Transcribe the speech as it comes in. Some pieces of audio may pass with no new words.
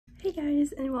Hey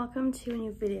guys, and welcome to a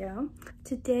new video.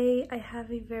 Today I have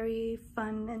a very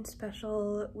fun and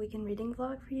special weekend reading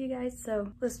vlog for you guys, so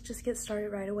let's just get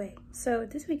started right away. So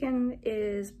this weekend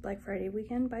is Black Friday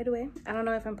weekend, by the way. I don't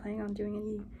know if I'm planning on doing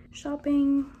any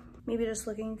shopping, maybe just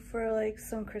looking for like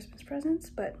some Christmas presents,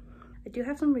 but I do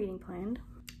have some reading planned.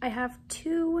 I have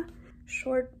two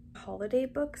short holiday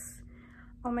books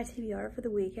on my TBR for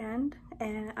the weekend,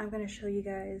 and I'm going to show you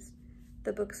guys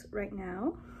the books right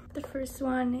now. The first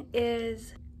one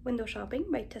is Window Shopping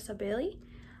by Tessa Bailey.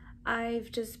 I've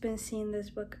just been seeing this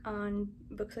book on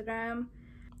Bookstagram,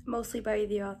 mostly by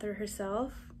the author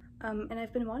herself, and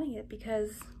I've been wanting it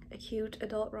because a cute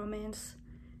adult romance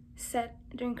set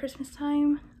during Christmas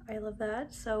time, I love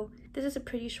that. So this is a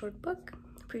pretty short book.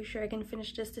 Pretty sure I can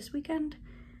finish this weekend,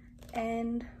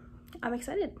 and I'm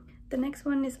excited. The next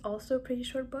one is also a pretty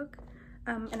short book,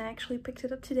 and I actually picked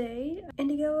it up today.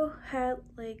 Indigo had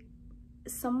like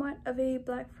somewhat of a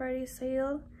Black Friday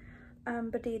sale,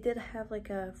 but they did have like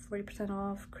a 40%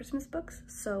 off Christmas books,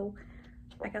 so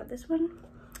I got this one,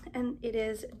 and it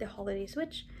is The Holiday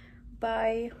Switch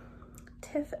by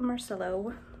Tiff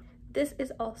Marcello. This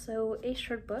is also a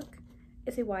short book.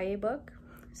 It's a YA book,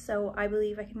 so I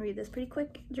believe I can read this pretty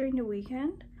quick during the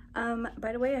weekend.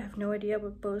 By the way, I have no idea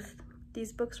what both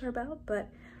these books are about, but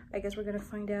I guess we're gonna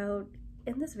find out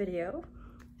in this video.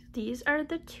 These are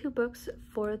the two books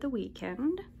for the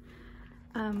weekend.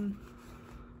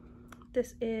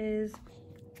 This is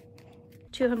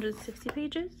 260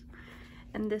 pages,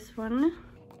 and this one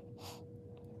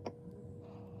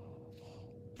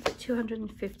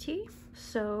 250.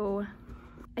 So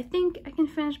I think I can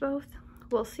finish both.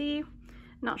 We'll see.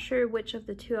 Not sure which of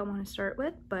the two I want to start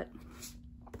with, but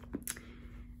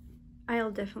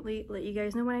I'll definitely let you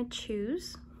guys know when I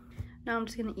choose. Now I'm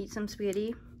just gonna eat some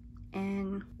spaghetti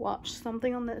and watch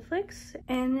something on Netflix,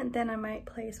 and then I might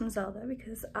play some Zelda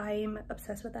because I'm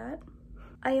obsessed with that.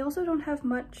 I also don't have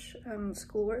much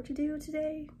schoolwork to do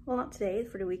today. Well, not today,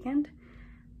 for the weekend.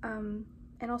 And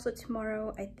also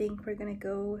tomorrow I think we're gonna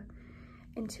go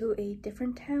into a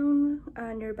different town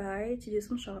nearby to do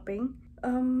some shopping.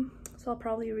 So I'll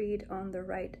probably read on the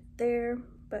right there,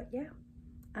 but yeah,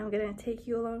 I'm gonna take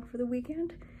you along for the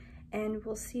weekend and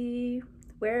we'll see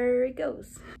where it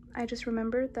goes. I just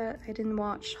remembered that I didn't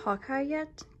watch Hawkeye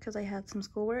yet because I had some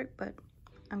schoolwork, but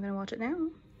I'm gonna watch it now.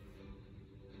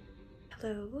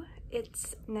 Hello,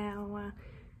 it's now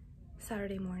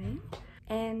Saturday morning,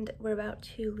 and we're about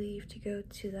to leave to go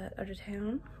to that other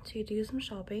town to do some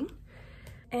shopping.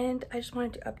 And I just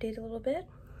wanted to update a little bit.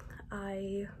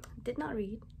 I did not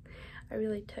read. I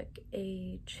really took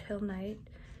a chill night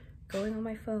going on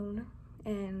my phone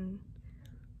and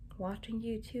watching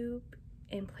YouTube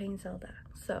and playing Zelda.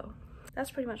 So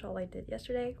that's pretty much all I did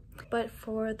yesterday. But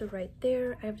for the right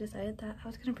there, I've decided that I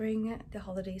was gonna bring The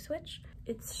Holiday Switch.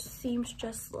 It seems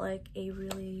just like a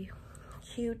really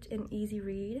cute and easy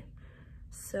read,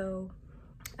 so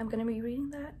I'm gonna be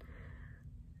reading that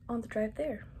on the drive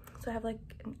there. So I have like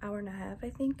an hour and a half,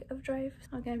 I think, of drive.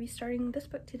 So I'm gonna be starting this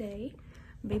book today,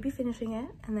 maybe finishing it,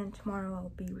 and then tomorrow I'll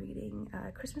be reading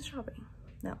Christmas shopping.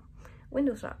 No,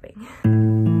 window shopping.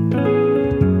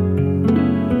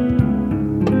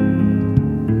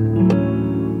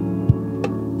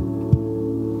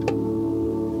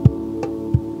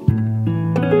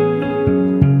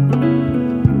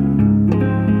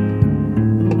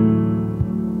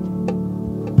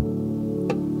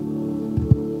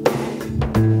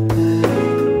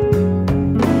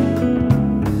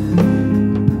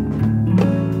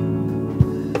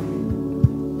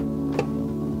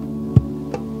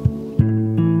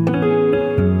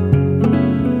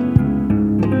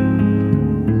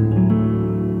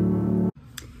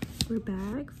 We're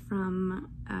back from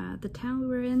the town we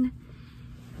were in,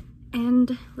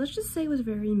 and let's just say it was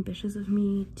very ambitious of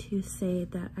me to say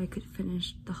that I could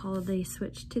finish The Holiday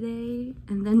Switch today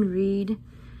and then read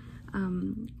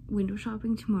Window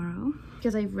Shopping tomorrow,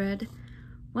 because I've read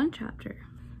one chapter.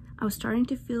 I was starting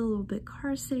to feel a little bit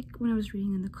car sick when I was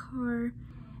reading in the car,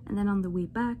 and then on the way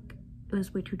back it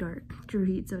was way too dark to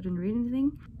read, so I didn't read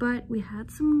anything. But we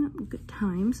had some good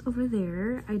times over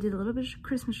there. I did a little bit of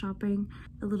Christmas shopping,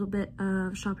 a little bit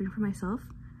of shopping for myself,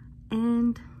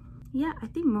 and yeah, I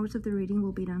think most of the reading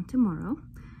will be done tomorrow.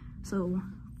 So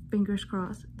fingers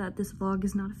crossed that this vlog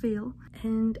is not a fail.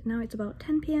 And now it's about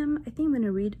 10 p.m. I think I'm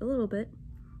gonna read a little bit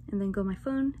and then go on my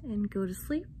phone and go to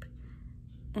sleep.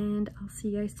 And I'll see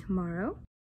you guys tomorrow.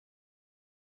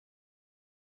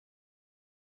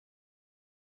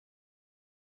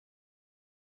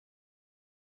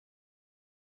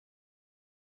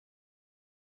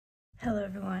 Hello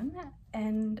everyone,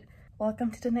 and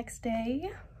welcome to the next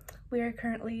day. We are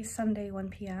currently Sunday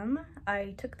 1 p.m.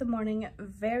 I took the morning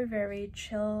very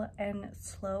chill and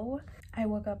slow. I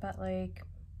woke up at like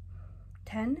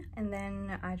 10 and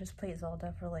then I just played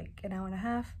Zelda for like an hour and a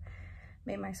half,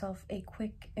 made myself a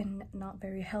quick and not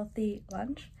very healthy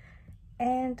lunch,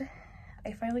 and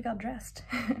I finally got dressed.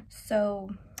 So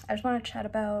I just want to chat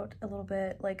about a little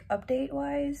bit like update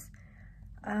wise.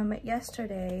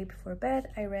 Yesterday before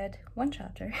bed I read one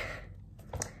chapter.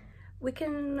 We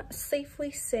can safely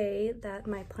say that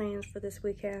my plans for this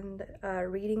weekend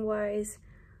reading wise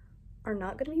are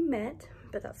not going to be met,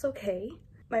 but that's okay.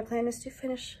 My plan is to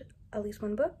finish at least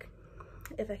one book.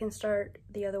 If I can start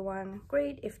the other one,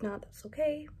 great. If not, that's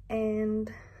okay.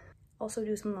 And also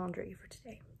do some laundry for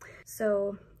today.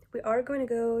 So we are going to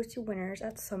go to Winners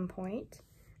at some point.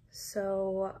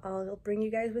 So I'll bring you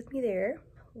guys with me there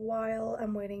while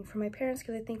I'm waiting for my parents,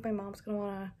 because I think my mom's gonna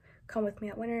wanna come with me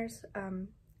at Winners.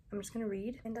 I'm just gonna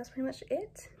read, and that's pretty much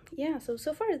it. Yeah, so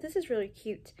far this is really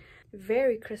cute.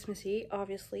 Very Christmassy,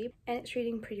 obviously, and it's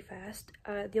reading pretty fast.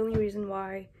 The only reason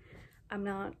why I'm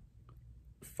not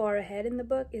far ahead in the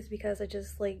book is because I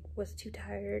just like was too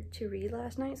tired to read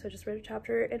last night, so I just read a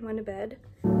chapter and went to bed.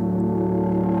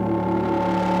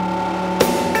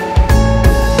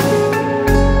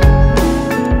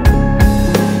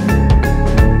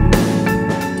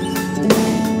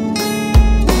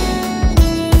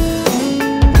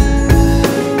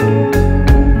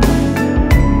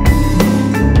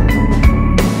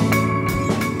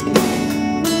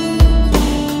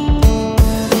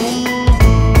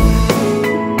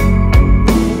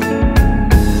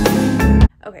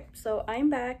 So I'm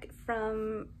back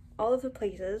from all of the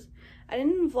places. I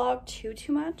didn't vlog too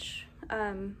much,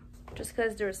 just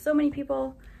because there were so many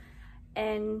people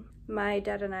and my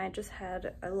dad and I just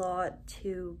had a lot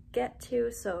to get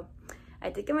to. So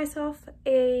I did get myself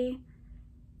a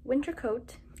winter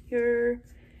coat. You're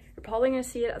probably gonna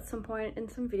see it at some point in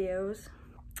some videos.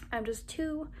 I'm just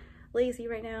too lazy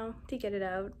right now to get it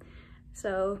out.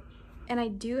 So, and I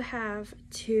do have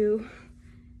to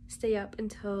stay up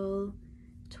until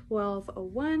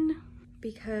 12:01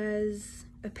 because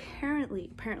apparently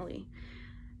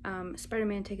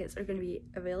Spider-Man tickets are going to be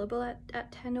available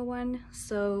at 10:01.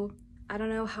 So I don't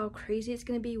know how crazy it's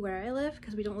going to be where I live,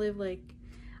 because we don't live like,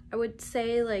 I would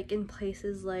say like in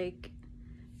places like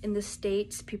in the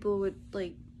States people would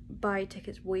like buy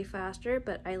tickets way faster,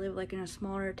 but I live like in a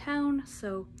smaller town,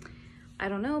 so I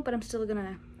don't know, but I'm still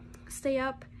gonna stay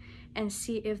up and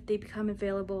see if they become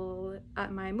available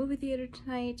at my movie theater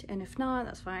tonight, and if not,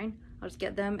 that's fine. I'll just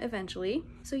get them eventually.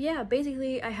 So yeah,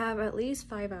 basically I have at least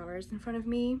 5 hours in front of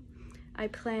me. I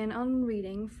plan on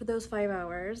reading for those 5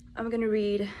 hours. I'm gonna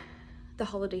read The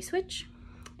Holiday Switch,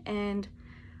 and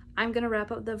I'm gonna wrap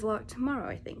up the vlog tomorrow,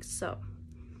 I think. So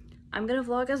I'm gonna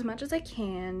vlog as much as I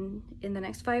can in the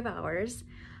next 5 hours.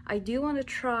 I do want to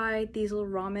try these little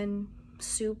ramen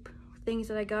soup things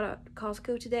that I got at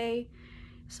Costco today.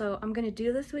 So I'm gonna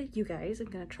do this with you guys. I'm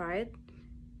gonna try it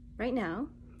right now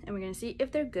and we're gonna see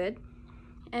if they're good,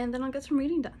 and then I'll get some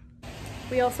reading done.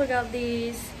 We also got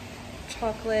these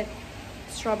chocolate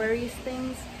strawberries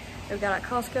things that we got at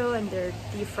Costco, and they're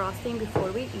defrosting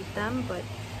before we eat them, but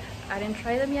I didn't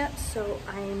try them yet, so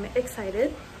I'm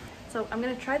excited. So I'm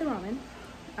gonna try the ramen.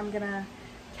 I'm gonna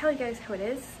tell you guys how it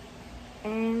is,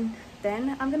 and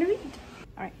then I'm gonna read.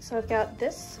 All right, so I've got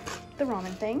this, the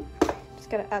ramen thing. Just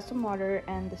gotta add some water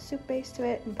and the soup base to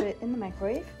it and put it in the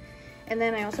microwave. And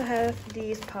then I also have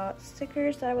these pot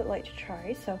stickers that I would like to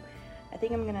try, so I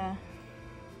think I'm gonna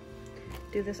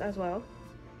do this as well,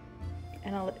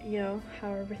 and I'll let you know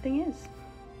how everything is.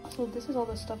 So this is all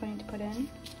the stuff I need to put in.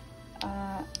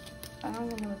 I don't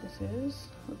even know what this is.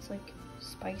 Looks like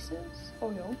spices,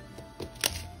 oil.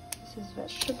 This is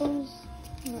vegetables.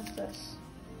 And what's this?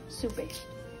 Soup base.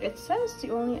 It says to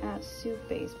only add soup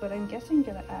base, but I'm guessing you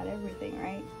gotta add everything,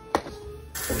 right?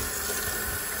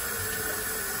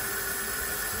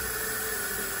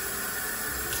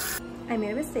 I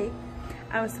made a mistake.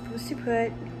 I was supposed to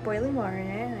put boiling water in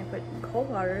it, and I put cold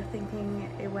water thinking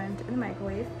it went in the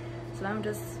microwave. So now I'm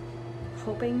just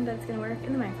hoping that it's gonna work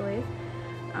in the microwave.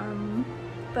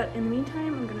 But in the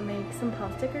meantime, I'm gonna make some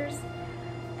pot stickers,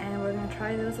 and we're gonna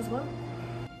try those as well.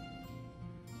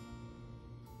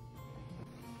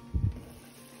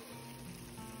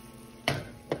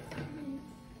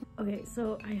 Okay,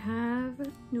 so I have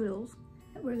noodles.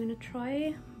 We're gonna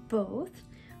try both.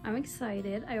 I'm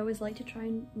excited. I always like to try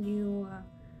new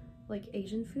like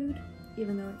Asian food,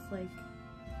 even though it's like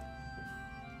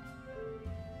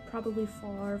probably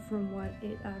far from what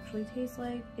it actually tastes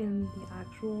like in the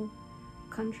actual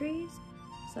countries.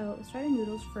 So let's try the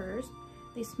noodles first.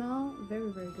 They smell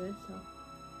very, very good, so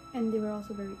And they were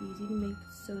also very easy to make,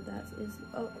 so that is,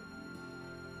 oh,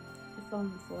 it fell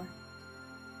on the floor.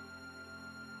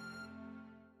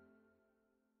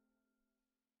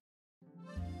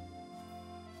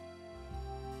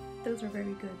 Those are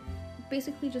very good.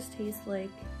 Basically just tastes like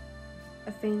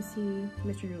a fancy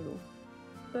Mr. Noodle.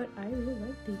 But I really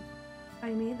like these.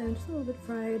 I made them just a little bit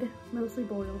fried, mostly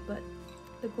boiled, but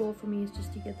the goal for me is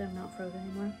just to get them not frozen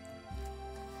anymore.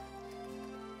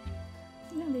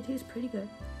 Yeah, they taste pretty good.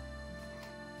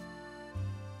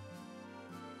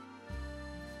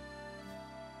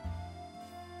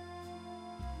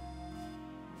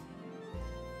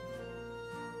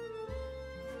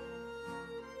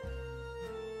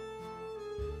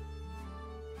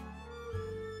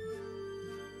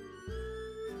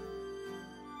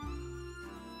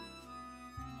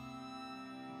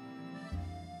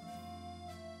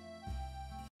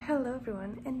 Hello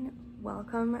everyone, and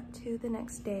welcome to the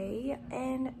next day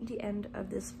and the end of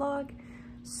this vlog.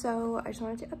 So I just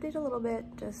wanted to update a little bit,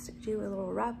 just do a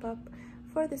little wrap up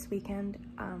for this weekend.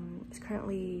 It's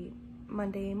currently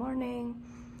Monday morning.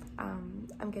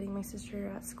 I'm getting my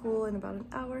sister at school in about an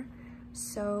hour,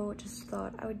 so just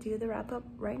thought I would do the wrap up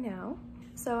right now.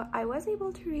 So I was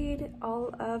able to read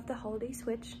all of The Holiday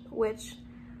Switch, which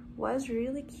was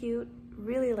really cute,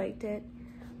 really liked it.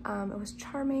 It was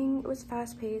charming, it was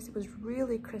fast-paced, it was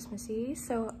really Christmassy,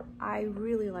 so I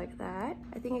really liked that.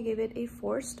 I think I gave it a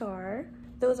 4-star.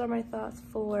 Those are my thoughts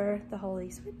for The Holiday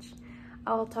Switch.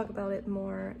 I'll talk about it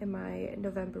more in my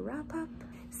November wrap-up.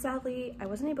 Sadly, I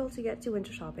wasn't able to get to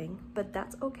winter shopping, but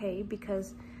that's okay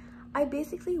because I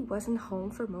basically wasn't home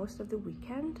for most of the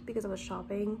weekend because I was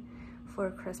shopping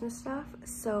for Christmas stuff.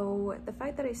 So the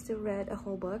fact that I still read a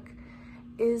whole book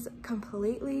is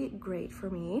completely great for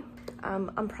me.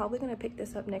 I'm probably gonna pick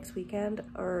this up next weekend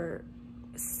or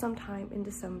sometime in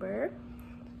December.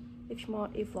 If you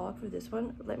want a vlog for this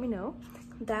one, let me know.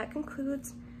 That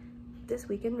concludes this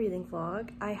weekend reading vlog.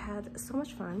 I had so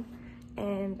much fun,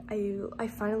 and I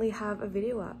finally have a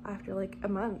video up after like a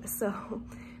month, so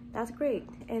that's great.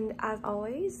 And as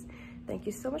always, thank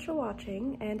you so much for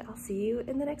watching, and I'll see you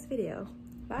in the next video.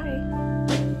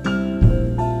 Bye!